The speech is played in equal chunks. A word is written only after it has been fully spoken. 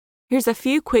Here's a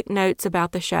few quick notes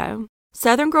about the show.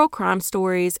 Southern Girl Crime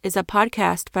Stories is a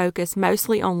podcast focused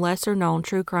mostly on lesser-known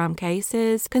true crime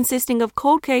cases, consisting of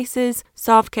cold cases,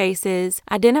 soft cases,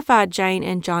 identified Jane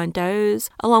and John Does,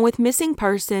 along with missing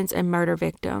persons and murder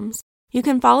victims. You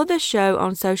can follow the show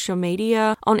on social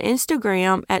media, on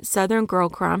Instagram at Southern Girl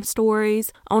Crime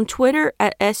Stories, on Twitter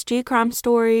at SG Crime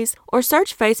Stories, or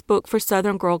search Facebook for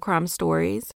Southern Girl Crime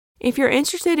Stories. If you're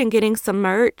interested in getting some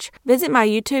merch, visit my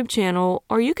YouTube channel,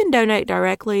 or you can donate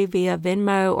directly via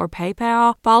Venmo or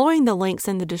PayPal following the links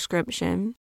in the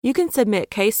description. You can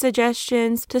submit case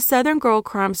suggestions to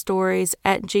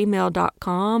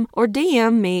southerngirlcrimestories@gmail.com or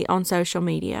DM me on social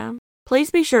media. Please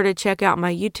be sure to check out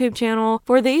my YouTube channel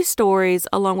for these stories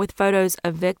along with photos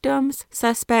of victims,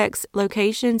 suspects,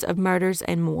 locations of murders,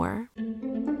 and more.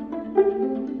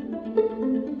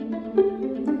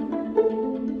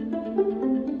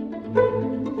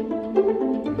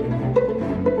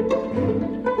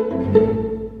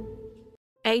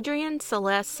 Adrienne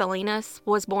Celeste Salinas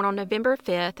was born on November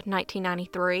 5th,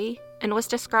 1993, and was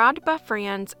described by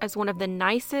friends as one of the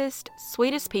nicest,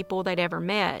 sweetest people they'd ever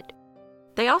met.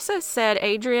 They also said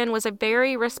Adrienne was a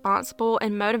very responsible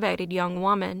and motivated young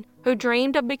woman who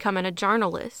dreamed of becoming a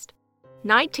journalist.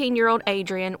 19-year-old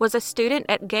Adrienne was a student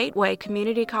at Gateway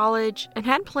Community College and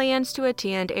had plans to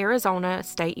attend Arizona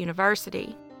State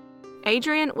University.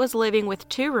 Adrienne was living with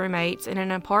 2 roommates in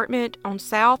an apartment on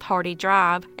South Hardy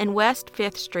Drive and West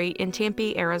 5th Street in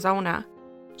Tempe, Arizona.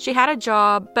 She had a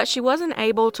job, but she wasn't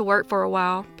able to work for a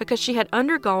while because she had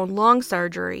undergone lung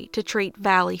surgery to treat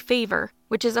valley fever,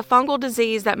 which is a fungal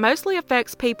disease that mostly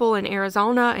affects people in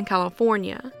Arizona and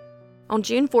California. On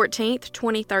June 14,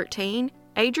 2013,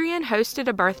 Adrienne hosted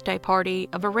a birthday party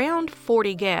of around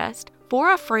 40 guests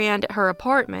for a friend at her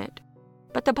apartment.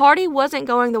 But the party wasn't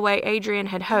going the way Adrienne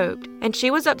had hoped, and she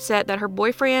was upset that her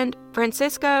boyfriend,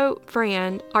 Francisco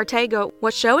Fran Arteaga,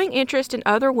 was showing interest in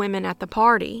other women at the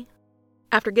party.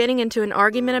 After getting into an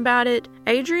argument about it,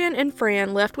 Adrienne and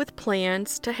Fran left with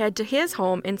plans to head to his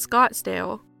home in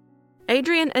Scottsdale.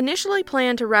 Adrienne initially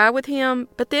planned to ride with him,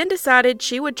 but then decided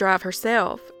she would drive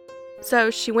herself.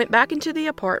 So she went back into the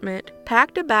apartment,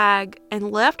 packed a bag, and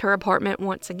left her apartment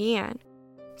once again.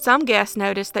 Some guests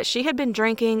noticed that she had been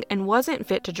drinking and wasn't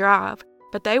fit to drive,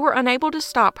 but they were unable to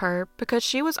stop her because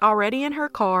she was already in her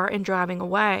car and driving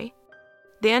away.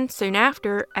 Then, soon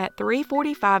after, at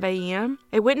 3:45 a.m.,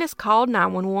 a witness called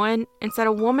 911 and said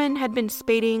a woman had been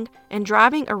speeding and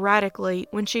driving erratically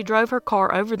when she drove her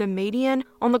car over the median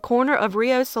on the corner of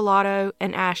Rio Salado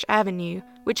and Ash Avenue,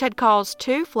 which had caused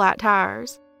 2 flat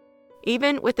tires.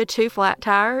 Even with the 2 flat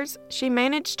tires, she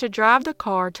managed to drive the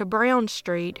car to Brown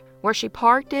Street, where she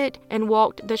parked it and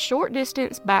walked the short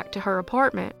distance back to her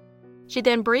apartment. She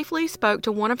then briefly spoke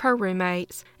to one of her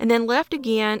roommates and then left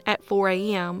again at 4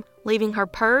 a.m., leaving her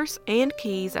purse and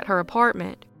keys at her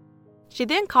apartment. She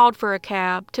then called for a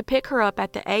cab to pick her up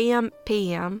at the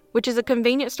AM/PM, which is a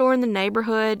convenience store in the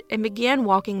neighborhood, and began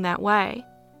walking that way.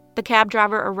 The cab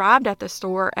driver arrived at the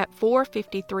store at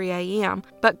 4:53 a.m.,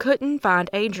 but couldn't find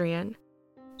Adrienne.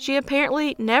 She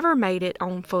apparently never made it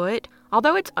on foot,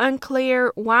 although it's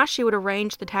unclear why she would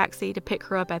arrange the taxi to pick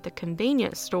her up at the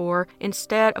convenience store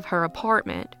instead of her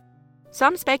apartment.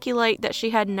 Some speculate that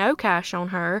she had no cash on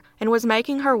her and was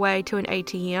making her way to an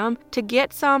ATM to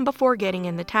get some before getting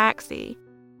in the taxi.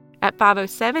 At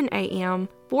 5:07 a.m.,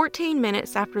 14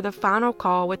 minutes after the final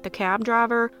call with the cab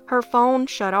driver, her phone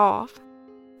shut off.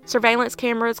 Surveillance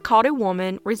cameras caught a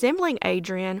woman resembling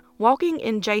Adrienne walking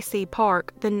in J.C.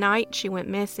 Park the night she went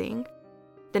missing.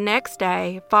 The next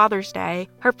day, Father's Day,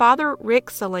 her father, Rick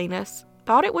Salinas,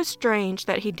 thought it was strange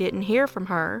that he didn't hear from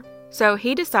her, so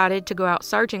he decided to go out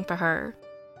searching for her.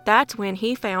 That's when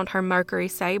he found her Mercury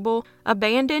Sable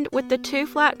abandoned with the 2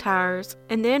 flat tires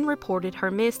and then reported her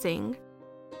missing.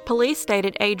 Police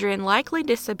stated Adrienne likely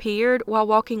disappeared while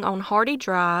walking on Hardy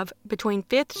Drive between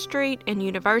 5th Street and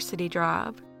University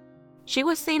Drive. She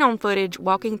was seen on footage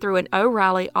walking through an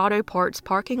O'Reilly Auto Parts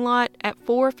parking lot at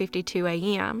 4:52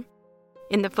 a.m.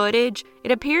 In the footage,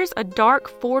 it appears a dark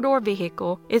 4-door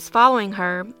vehicle is following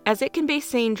her, as it can be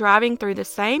seen driving through the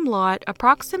same lot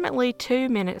approximately 2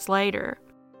 minutes later.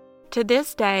 To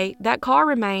this day, that car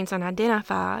remains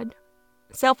unidentified.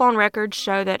 Cell phone records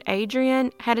show that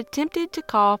Adrienne had attempted to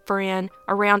call Fran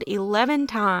around 11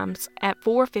 times at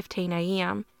 4:15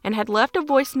 a.m. and had left a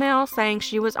voicemail saying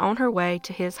she was on her way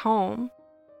to his home.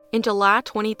 In July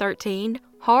 2013,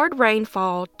 hard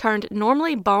rainfall turned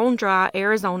normally bone-dry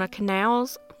Arizona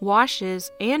canals,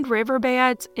 washes, and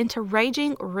riverbeds into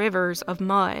raging rivers of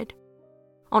mud.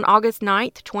 On August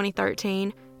 9,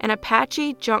 2013, an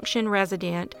Apache Junction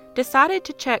resident decided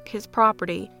to check his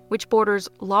property, which borders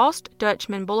Lost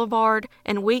Dutchman Boulevard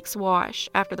and Weeks Wash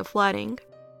after the flooding.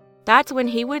 That's when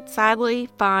he would sadly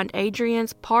find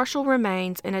Adrian's partial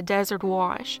remains in a desert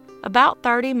wash, about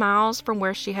 30 miles from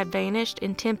where she had vanished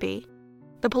in Tempe.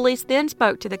 The police then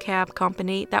spoke to the cab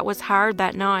company that was hired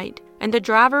that night, and the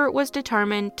driver was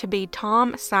determined to be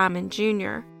Tom Simon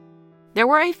Jr. There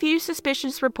were a few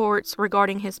suspicious reports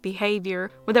regarding his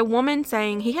behavior, with a woman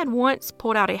saying he had once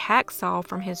pulled out a hacksaw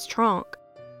from his trunk.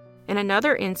 In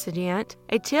another incident,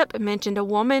 a tip mentioned a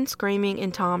woman screaming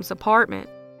in Tom's apartment.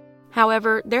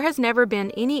 However, there has never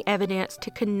been any evidence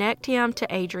to connect him to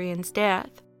Adrian's death.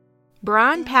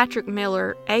 Brian Patrick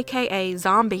Miller, aka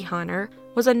Zombie Hunter,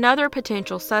 was another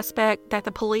potential suspect that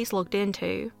the police looked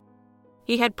into.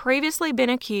 He had previously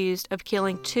been accused of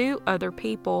killing 2 other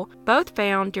people, both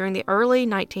found during the early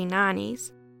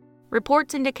 1990s.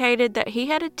 Reports indicated that he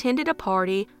had attended a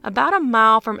party about a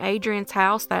mile from Adrian's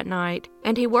house that night,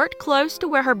 and he worked close to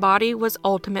where her body was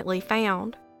ultimately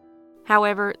found.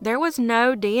 However, there was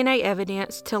no DNA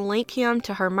evidence to link him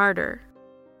to her murder.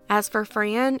 As for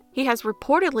Fran, he has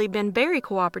reportedly been very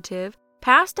cooperative,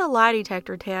 passed a lie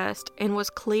detector test, and was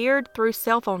cleared through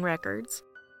cell phone records.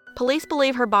 Police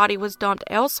believe her body was dumped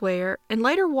elsewhere and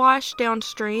later washed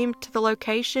downstream to the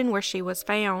location where she was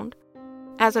found.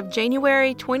 As of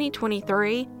January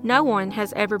 2023, no one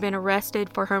has ever been arrested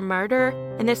for her murder,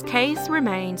 and this case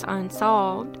remains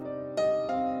unsolved.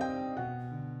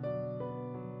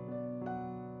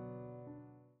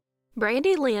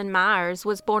 Brandy Lynn Myers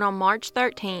was born on March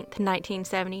 13,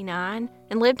 1979,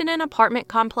 and lived in an apartment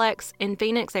complex in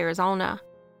Phoenix, Arizona.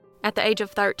 At the age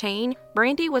of 13,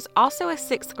 Brandy was also a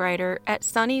 6th grader at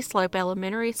Sunny Slope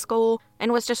Elementary School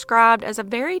and was described as a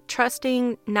very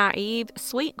trusting, naive,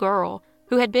 sweet girl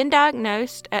who had been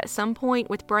diagnosed at some point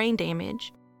with brain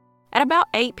damage. At about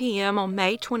 8 p.m. on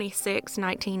May 26,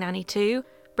 1992,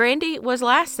 Brandy was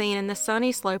last seen in the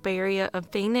Sunny Slope area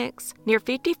of Phoenix near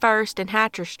 51st and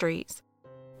Hatcher Streets.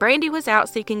 Brandy was out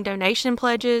seeking donation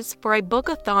pledges for a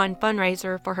book-a-thon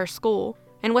fundraiser for her school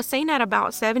and was seen at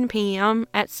about 7 p.m.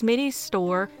 at Smitty's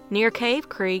store near Cave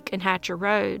Creek and Hatcher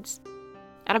Roads.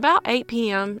 At about 8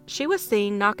 p.m., she was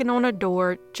seen knocking on a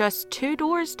door just 2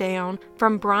 doors down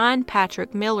from Brian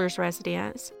Patrick Miller's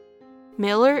residence.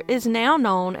 Miller is now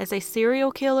known as a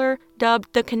serial killer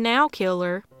dubbed the Canal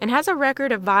Killer and has a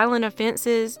record of violent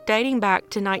offenses dating back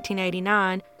to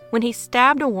 1989 when he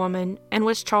stabbed a woman and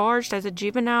was charged as a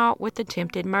juvenile with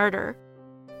attempted murder.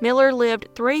 Miller lived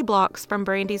 3 blocks from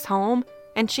Brandy's home,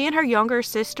 and she and her younger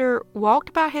sister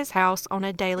walked by his house on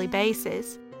a daily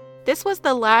basis. This was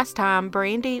the last time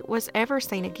Brandy was ever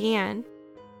seen again.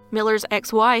 Miller's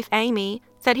ex-wife, Amy,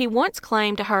 said he once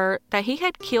claimed to her that he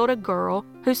had killed a girl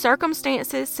whose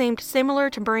circumstances seemed similar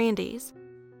to Brandy's.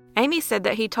 Amy said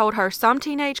that he told her some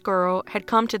teenage girl had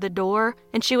come to the door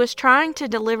and she was trying to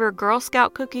deliver Girl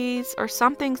Scout cookies or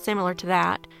something similar to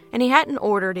that, and he hadn't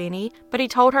ordered any, but he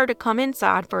told her to come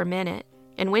inside for a minute,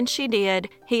 and when she did,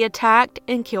 he attacked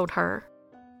and killed her.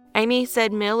 Amy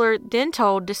said Miller then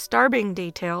told disturbing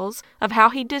details of how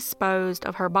he disposed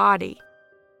of her body.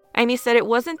 Amy said it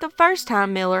wasn't the first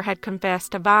time Miller had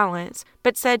confessed to violence,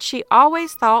 but said she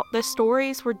always thought the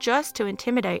stories were just to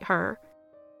intimidate her.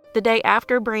 The day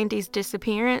after Brandy's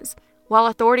disappearance, while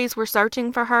authorities were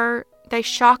searching for her, they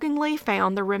shockingly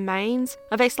found the remains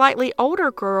of a slightly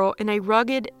older girl in a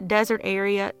rugged desert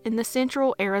area in the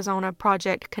central Arizona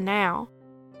Project Canal.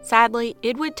 Sadly,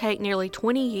 it would take nearly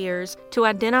 20 years to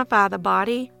identify the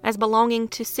body as belonging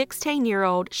to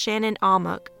 16-year-old Shannon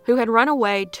Amok, who had run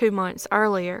away 2 months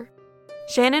earlier.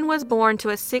 Shannon was born to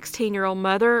a 16-year-old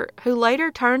mother who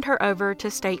later turned her over to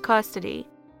state custody.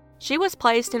 She was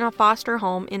placed in a foster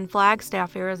home in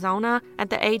Flagstaff, Arizona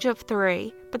at the age of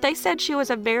 3, but they said she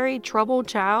was a very troubled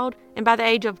child, and by the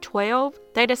age of 12,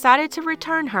 they decided to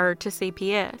return her to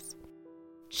CPS.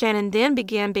 Shannon then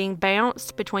began being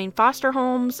bounced between foster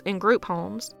homes and group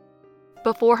homes.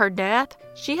 Before her death,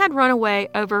 she had run away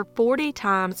over 40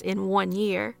 times in 1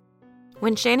 year.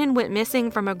 When Shannon went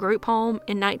missing from a group home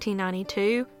in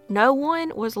 1992, no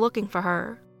one was looking for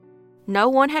her. No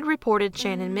one had reported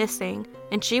Shannon missing,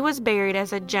 and she was buried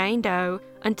as a Jane Doe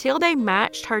until they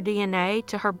matched her DNA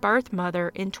to her birth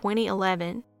mother in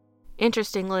 2011.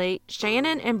 Interestingly,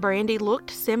 Shannon and Brandy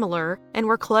looked similar and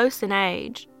were close in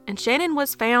age, and Shannon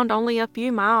was found only a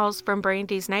few miles from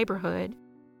Brandy's neighborhood.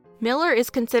 Miller is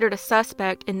considered a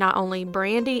suspect in not only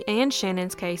Brandy and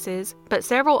Shannon's cases, but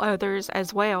several others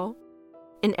as well.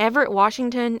 In Everett,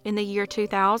 Washington, in the year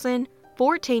 2000,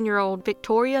 14-year-old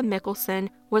Victoria Mickelson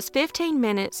was 15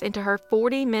 minutes into her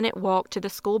 40-minute walk to the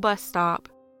school bus stop.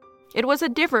 It was a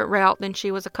different route than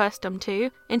she was accustomed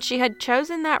to, and she had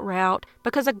chosen that route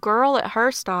because a girl at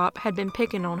her stop had been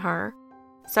picking on her.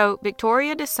 So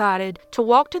Victoria decided to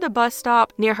walk to the bus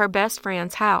stop near her best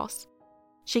friend's house.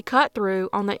 She cut through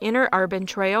on the inner urban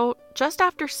trail just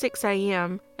after 6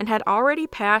 a.m. and had already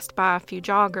passed by a few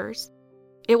joggers.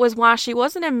 It was why she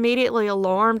wasn't immediately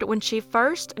alarmed when she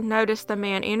first noticed the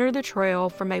man enter the trail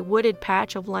from a wooded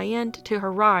patch of land to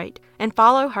her right and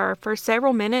follow her for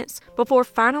several minutes before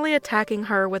finally attacking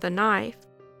her with a knife.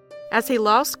 As he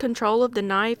lost control of the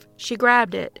knife, she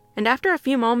grabbed it, and after a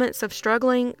few moments of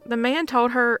struggling, the man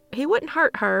told her he wouldn't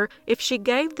hurt her if she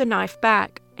gave the knife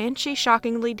back, and she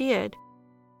shockingly did.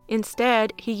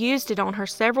 Instead, he used it on her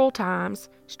several times,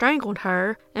 strangled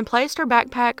her, and placed her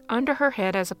backpack under her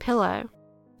head as a pillow.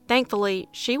 Thankfully,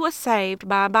 she was saved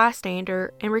by a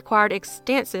bystander and required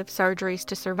extensive surgeries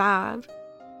to survive.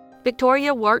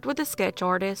 Victoria worked with a sketch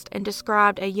artist and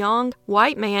described a young,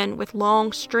 white man with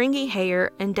long, stringy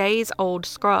hair and days-old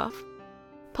scruff.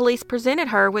 Police presented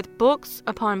her with books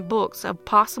upon books of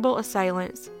possible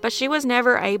assailants, but she was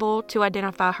never able to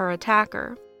identify her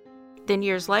attacker. Then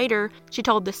years later, she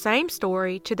told the same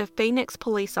story to the Phoenix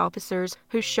police officers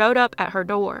who showed up at her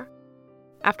door.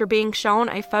 After being shown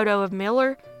a photo of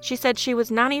Miller, she said she was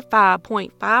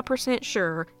 95.5%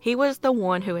 sure he was the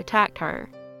one who attacked her.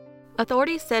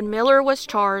 Authorities said Miller was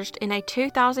charged in a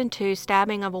 2002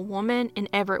 stabbing of a woman in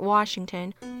Everett,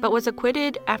 Washington, but was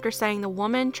acquitted after saying the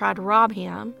woman tried to rob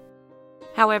him.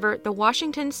 However, the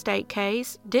Washington state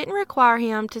case didn't require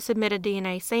him to submit a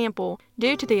DNA sample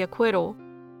due to the acquittal.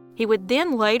 He would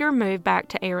then later move back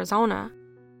to Arizona.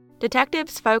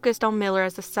 Detectives focused on Miller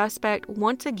as a suspect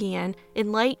once again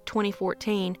in late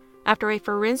 2014 after a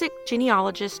forensic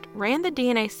genealogist ran the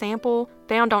DNA sample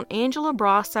found on Angela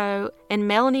Brasso and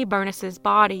Melanie Burness's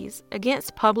bodies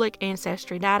against public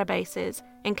ancestry databases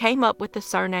and came up with the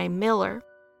surname Miller.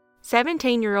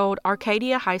 17-year-old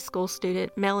Arcadia High School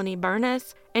student Melanie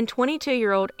Burness and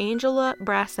 22-year-old Angela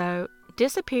Brasso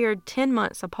disappeared 10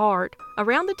 months apart,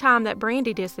 around the time that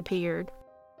Brandy disappeared.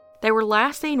 They were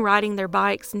last seen riding their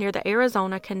bikes near the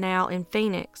Arizona Canal in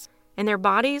Phoenix, and their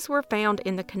bodies were found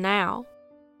in the canal.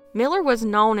 Miller was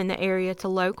known in the area to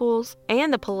locals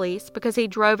and the police because he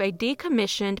drove a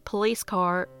decommissioned police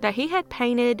car that he had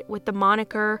painted with the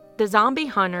moniker The Zombie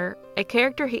Hunter, a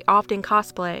character he often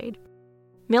cosplayed.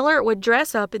 Miller would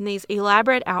dress up in these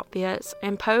elaborate outfits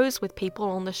and pose with people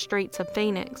on the streets of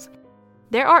Phoenix.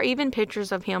 There are even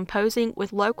pictures of him posing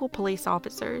with local police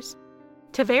officers.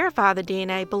 To verify the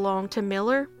DNA belonged to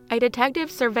Miller, a detective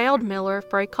surveilled Miller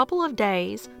for a couple of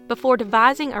days before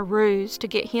devising a ruse to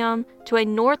get him to a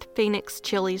North Phoenix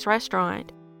Chili's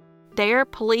restaurant. There,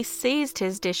 police seized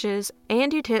his dishes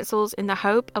and utensils in the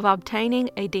hope of obtaining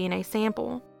a DNA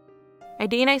sample. A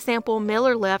DNA sample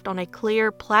Miller left on a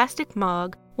clear plastic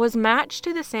mug was matched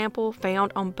to the sample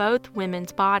found on both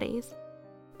women's bodies.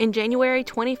 In January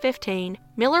 2015,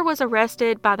 Miller was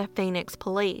arrested by the Phoenix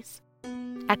police.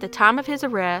 At the time of his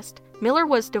arrest, Miller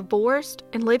was divorced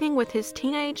and living with his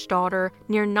teenage daughter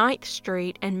near 9th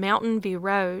Street and Mountain View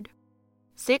Road.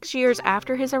 6 years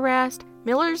after his arrest,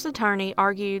 Miller's attorney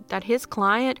argued that his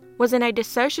client was in a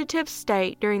dissociative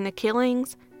state during the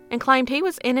killings and claimed he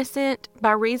was innocent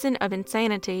by reason of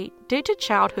insanity due to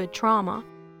childhood trauma.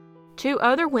 2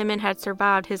 other women had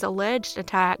survived his alleged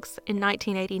attacks in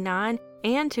 1989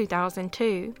 and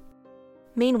 2002.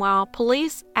 Meanwhile,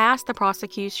 police asked the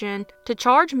prosecution to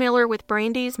charge Miller with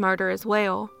Brandy's murder as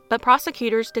well, but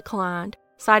prosecutors declined,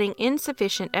 citing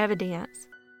insufficient evidence.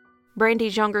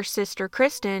 Brandy's younger sister,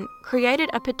 Kristen, created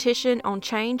a petition on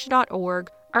Change.org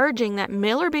urging that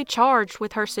Miller be charged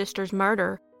with her sister's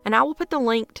murder, and I will put the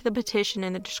link to the petition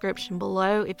in the description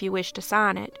below if you wish to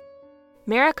sign it.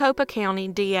 Maricopa County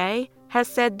DA has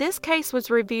said this case was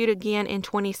reviewed again in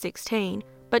 2016,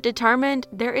 but determined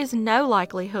there is no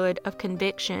likelihood of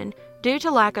conviction due to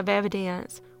lack of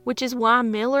evidence, which is why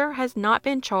Miller has not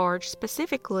been charged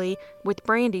specifically with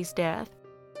Brandy's death.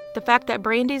 The fact that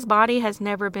Brandy's body has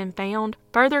never been found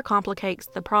further complicates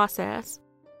the process.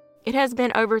 It has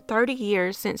been over 30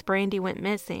 years since Brandy went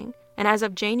missing, and as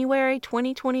of January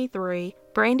 2023,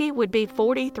 Brandy would be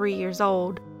 43 years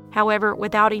old. However,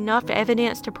 without enough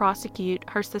evidence to prosecute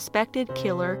her suspected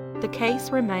killer, the case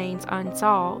remains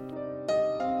unsolved.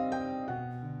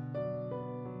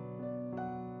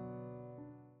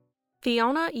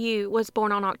 Fiona Yu was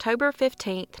born on October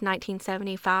 15,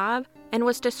 1975, and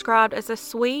was described as a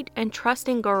sweet and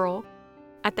trusting girl.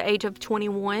 At the age of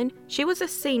 21, she was a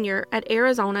senior at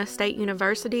Arizona State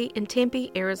University in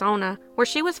Tempe, Arizona, where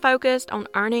she was focused on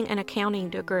earning an accounting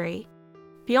degree.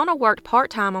 Fiona worked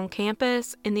part-time on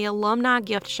campus in the alumni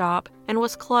gift shop and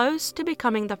was close to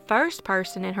becoming the first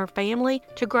person in her family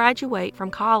to graduate from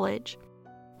college.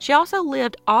 She also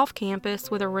lived off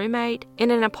campus with a roommate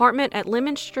in an apartment at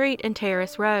Lemon Street and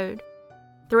Terrace Road.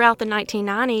 Throughout the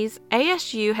 1990s,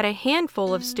 ASU had a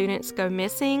handful of students go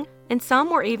missing, and some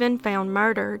were even found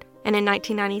murdered. And in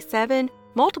 1997,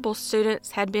 multiple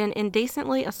students had been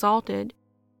indecently assaulted.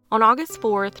 On August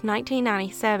 4th,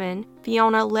 1997,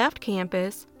 Fiona left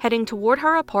campus, heading toward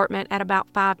her apartment at about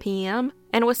 5 p.m.,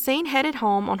 and was seen headed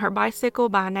home on her bicycle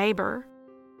by a neighbor.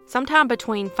 Sometime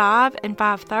between 5 and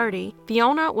 5:30,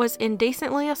 Fiona was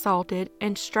indecently assaulted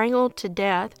and strangled to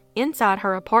death inside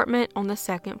her apartment on the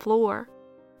second floor.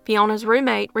 Fiona's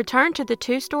roommate returned to the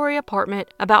two-story apartment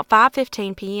about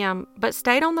 5:15 p.m., but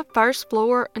stayed on the first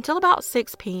floor until about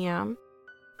 6 p.m.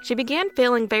 She began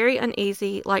feeling very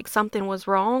uneasy, like something was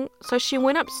wrong, so she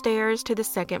went upstairs to the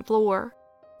second floor.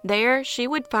 There, she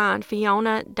would find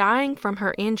Fiona dying from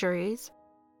her injuries.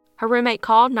 Her roommate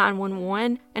called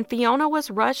 911, and Fiona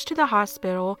was rushed to the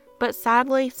hospital, but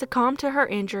sadly succumbed to her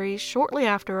injuries shortly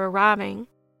after arriving.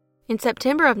 In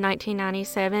September of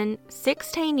 1997,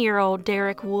 16-year-old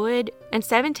Derek Wood and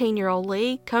 17-year-old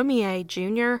Lee Comier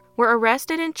Jr. were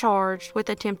arrested and charged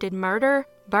with attempted murder,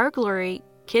 burglary,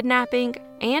 kidnapping,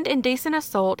 and indecent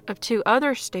assault of two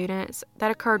other students that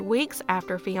occurred weeks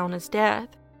after Fiona's death.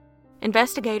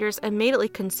 Investigators immediately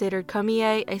considered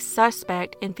Comier a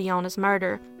suspect in Fiona's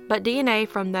murder, but DNA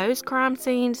from those crime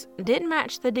scenes didn't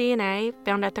match the DNA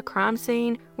found at the crime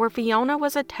scene where Fiona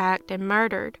was attacked and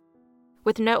murdered.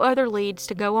 With no other leads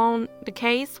to go on, the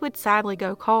case would sadly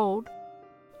go cold.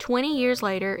 20 years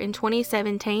later, in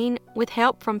 2017, with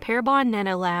help from Parabon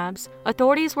Nanolabs,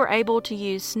 authorities were able to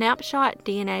use snapshot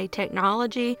DNA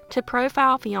technology to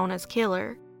profile Fiona's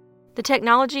killer. The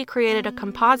technology created a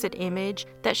composite image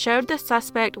that showed the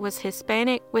suspect was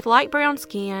Hispanic with light brown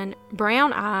skin,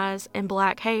 brown eyes, and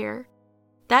black hair.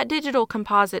 That digital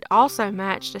composite also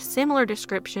matched a similar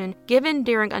description given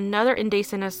during another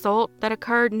indecent assault that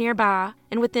occurred nearby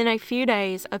and within a few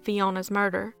days of Fiona's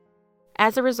murder.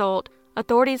 As a result,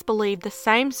 authorities believe the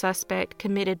same suspect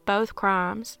committed both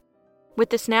crimes. With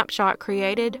the snapshot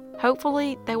created,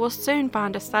 hopefully they will soon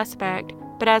find a suspect,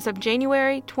 but as of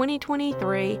January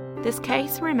 2023, this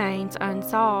case remains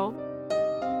unsolved.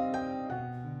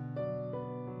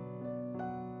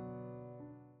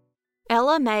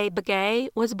 Ella Mae Begay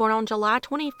was born on July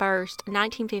 21,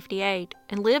 1958,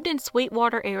 and lived in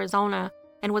Sweetwater, Arizona,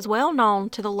 and was well known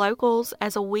to the locals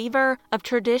as a weaver of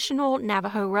traditional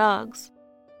Navajo rugs.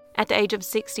 At the age of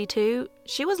 62,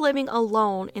 she was living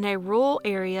alone in a rural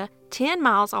area 10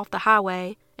 miles off the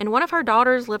highway, and one of her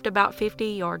daughters lived about 50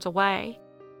 yards away.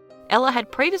 Ella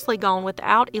had previously gone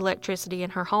without electricity in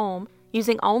her home,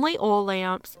 using only oil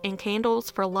lamps and candles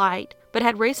for light, but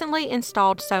had recently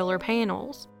installed solar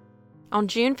panels. On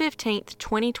June 15,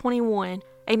 2021,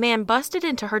 a man busted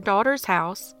into her daughter's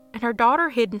house, and her daughter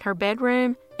hid in her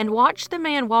bedroom and watched the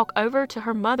man walk over to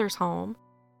her mother's home.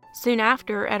 Soon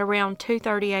after, at around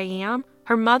 2:30 a.m.,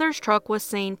 her mother's truck was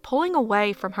seen pulling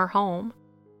away from her home.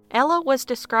 Ella was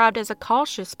described as a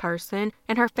cautious person,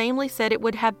 and her family said it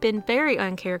would have been very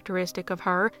uncharacteristic of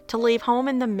her to leave home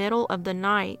in the middle of the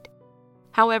night.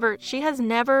 However, she has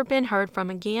never been heard from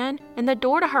again, and the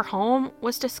door to her home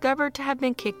was discovered to have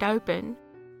been kicked open.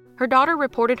 Her daughter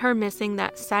reported her missing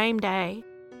that same day.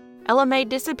 Ella Mae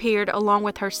disappeared along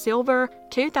with her silver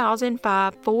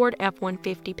 2005 Ford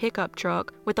F-150 pickup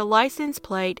truck with a license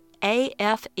plate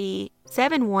AFE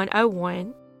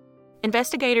 7101.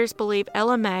 Investigators believe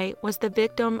Ella Mae was the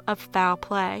victim of foul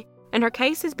play, and her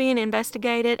case is being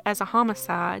investigated as a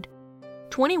homicide.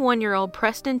 21-year-old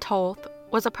Preston Toth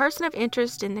was a person of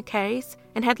interest in the case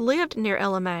and had lived near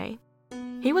Ella Mae.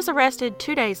 He was arrested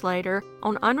 2 days later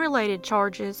on unrelated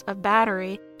charges of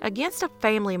battery against a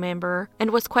family member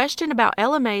and was questioned about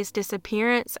Ella Mae's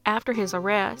disappearance after his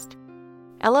arrest.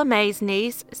 Ella Mae's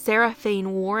niece,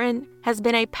 Seraphine Warren, has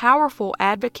been a powerful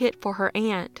advocate for her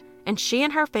aunt, and she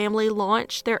and her family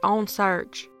launched their own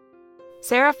search.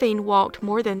 Seraphine walked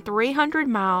more than 300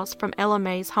 miles from Ella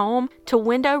Mae's home to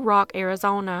Window Rock,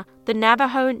 Arizona, the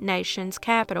Navajo Nation's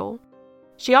capital.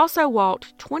 She also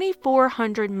walked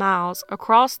 2,400 miles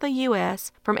across the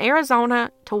U.S. from Arizona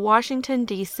to Washington,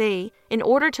 D.C. in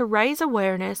order to raise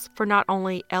awareness for not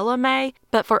only Ella Mae,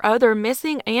 but for other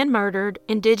missing and murdered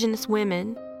Indigenous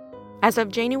women. As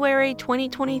of January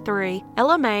 2023,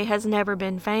 Ella Mae has never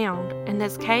been found, and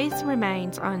this case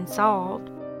remains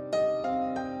unsolved.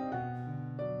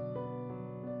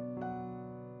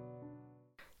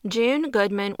 June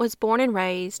Goodman was born and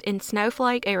raised in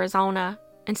Snowflake, Arizona.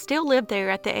 and still lived there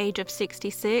at the age of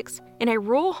 66 in a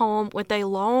rural home with a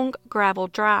long gravel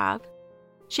drive.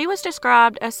 She was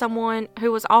described as someone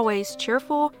who was always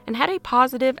cheerful and had a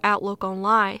positive outlook on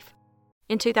life.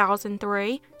 In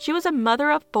 2003, she was a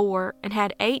mother of 4 and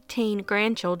had 18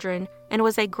 grandchildren and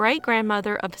was a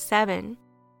great-grandmother of 7.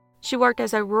 She worked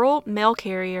as a rural mail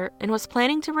carrier and was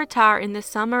planning to retire in the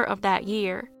summer of that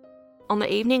year. On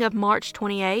the evening of March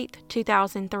 28,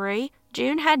 2003,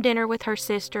 June had dinner with her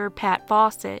sister, Pat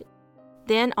Fawcett.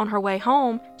 Then, on her way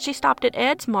home, she stopped at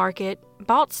Ed's Market,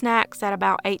 bought snacks at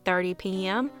about 8:30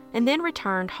 p.m., and then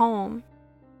returned home.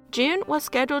 June was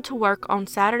scheduled to work on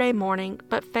Saturday morning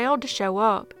but failed to show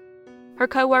up. Her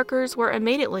coworkers were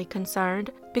immediately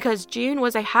concerned because June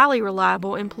was a highly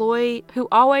reliable employee who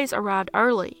always arrived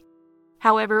early.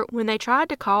 However, when they tried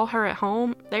to call her at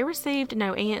home, they received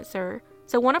no answer,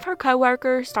 so one of her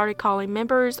coworkers started calling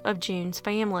members of June's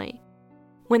family.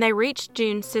 When they reached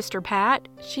June's sister Pat,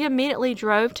 she immediately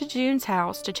drove to June's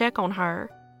house to check on her.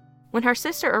 When her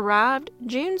sister arrived,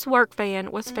 June's work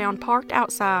van was found parked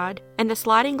outside, and the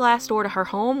sliding glass door to her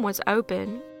home was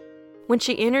open. When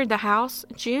she entered the house,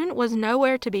 June was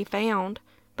nowhere to be found,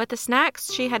 but the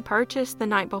snacks she had purchased the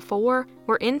night before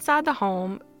were inside the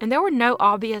home, and there were no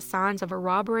obvious signs of a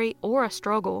robbery or a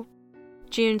struggle.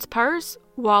 June's purse,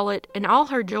 wallet, and all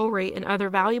her jewelry and other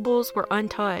valuables were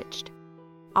untouched.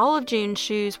 All of June's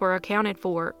shoes were accounted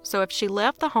for, so if she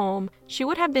left the home, she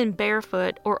would have been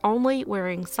barefoot or only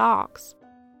wearing socks.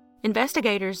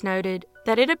 Investigators noted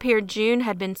that it appeared June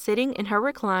had been sitting in her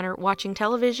recliner watching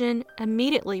television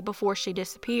immediately before she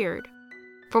disappeared.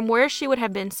 From where she would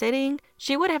have been sitting,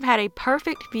 she would have had a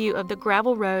perfect view of the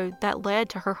gravel road that led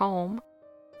to her home.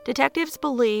 Detectives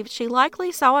believed she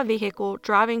likely saw a vehicle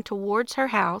driving towards her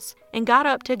house and got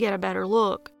up to get a better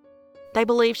look. They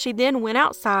believe she then went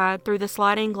outside through the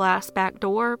sliding glass back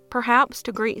door, perhaps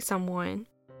to greet someone.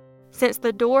 Since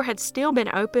the door had still been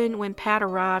open when Pat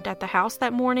arrived at the house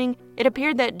that morning, it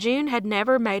appeared that June had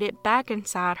never made it back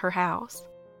inside her house.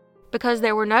 Because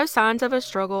there were no signs of a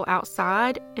struggle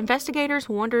outside, investigators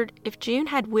wondered if June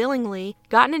had willingly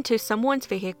gotten into someone's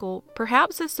vehicle,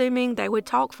 perhaps assuming they would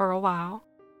talk for a while.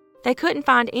 They couldn't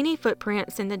find any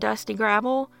footprints in the dusty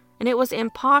gravel, and it was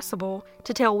impossible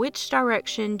to tell which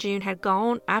direction June had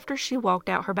gone after she walked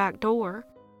out her back door.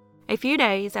 A few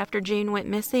days after June went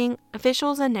missing,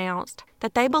 officials announced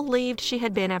that they believed she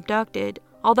had been abducted,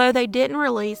 although they didn't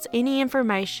release any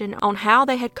information on how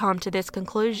they had come to this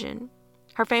conclusion.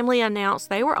 Her family announced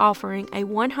they were offering a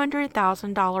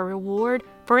 $100,000 reward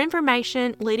for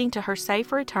information leading to her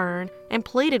safe return and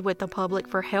pleaded with the public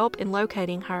for help in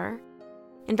locating her.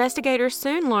 Investigators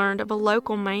soon learned of a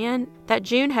local man that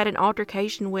June had an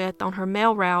altercation with on her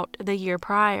mail route the year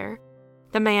prior.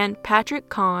 The man, Patrick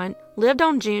Kahn, lived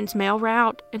on June's mail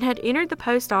route and had entered the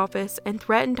post office and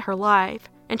threatened her life,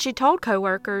 and she told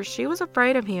coworkers she was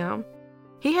afraid of him.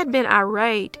 He had been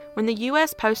irate when the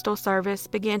U.S. Postal Service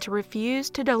began to refuse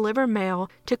to deliver mail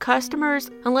to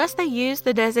customers unless they used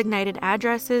the designated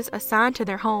addresses assigned to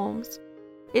their homes.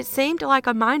 It seemed like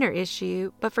a minor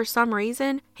issue, but for some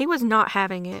reason, he was not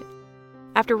having it.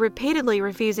 After repeatedly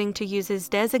refusing to use his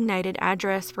designated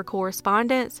address for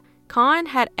correspondence, Kahn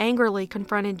had angrily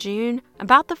confronted June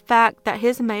about the fact that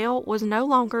his mail was no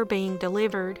longer being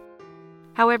delivered.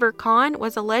 However, Kahn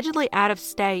was allegedly out of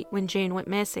state when June went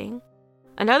missing.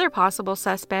 Another possible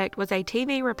suspect was a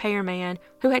TV repairman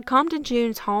who had come to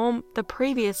June's home the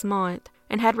previous month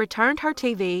and had returned her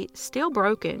TV still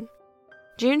broken.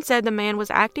 June said the man was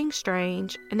acting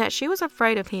strange and that she was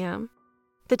afraid of him.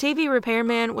 The TV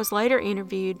repairman was later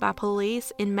interviewed by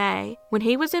police in May when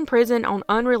he was in prison on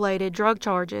unrelated drug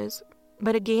charges,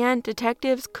 but again,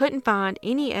 detectives couldn't find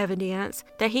any evidence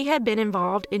that he had been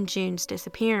involved in June's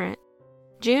disappearance.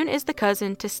 June is the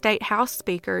cousin to State House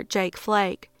Speaker Jake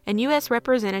Flake and U.S.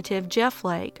 Representative Jeff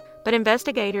Flake, but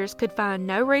investigators could find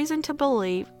no reason to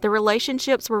believe the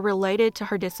relationships were related to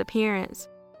her disappearance.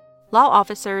 Law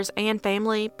officers and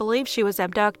family believe she was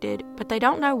abducted, but they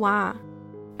don't know why.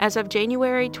 As of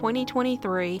January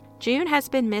 2023, June has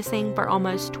been missing for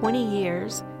almost 20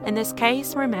 years, and this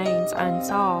case remains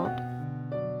unsolved.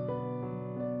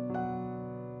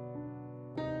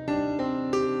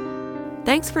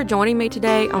 Thanks for joining me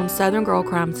today on Southern Girl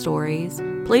Crime Stories.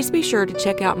 Please be sure to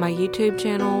check out my YouTube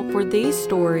channel for these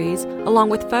stories, along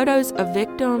with photos of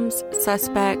victims,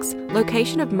 suspects,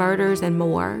 location of murders, and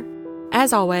more.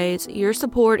 As always, your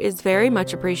support is very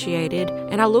much appreciated,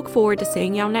 and I look forward to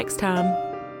seeing y'all next time.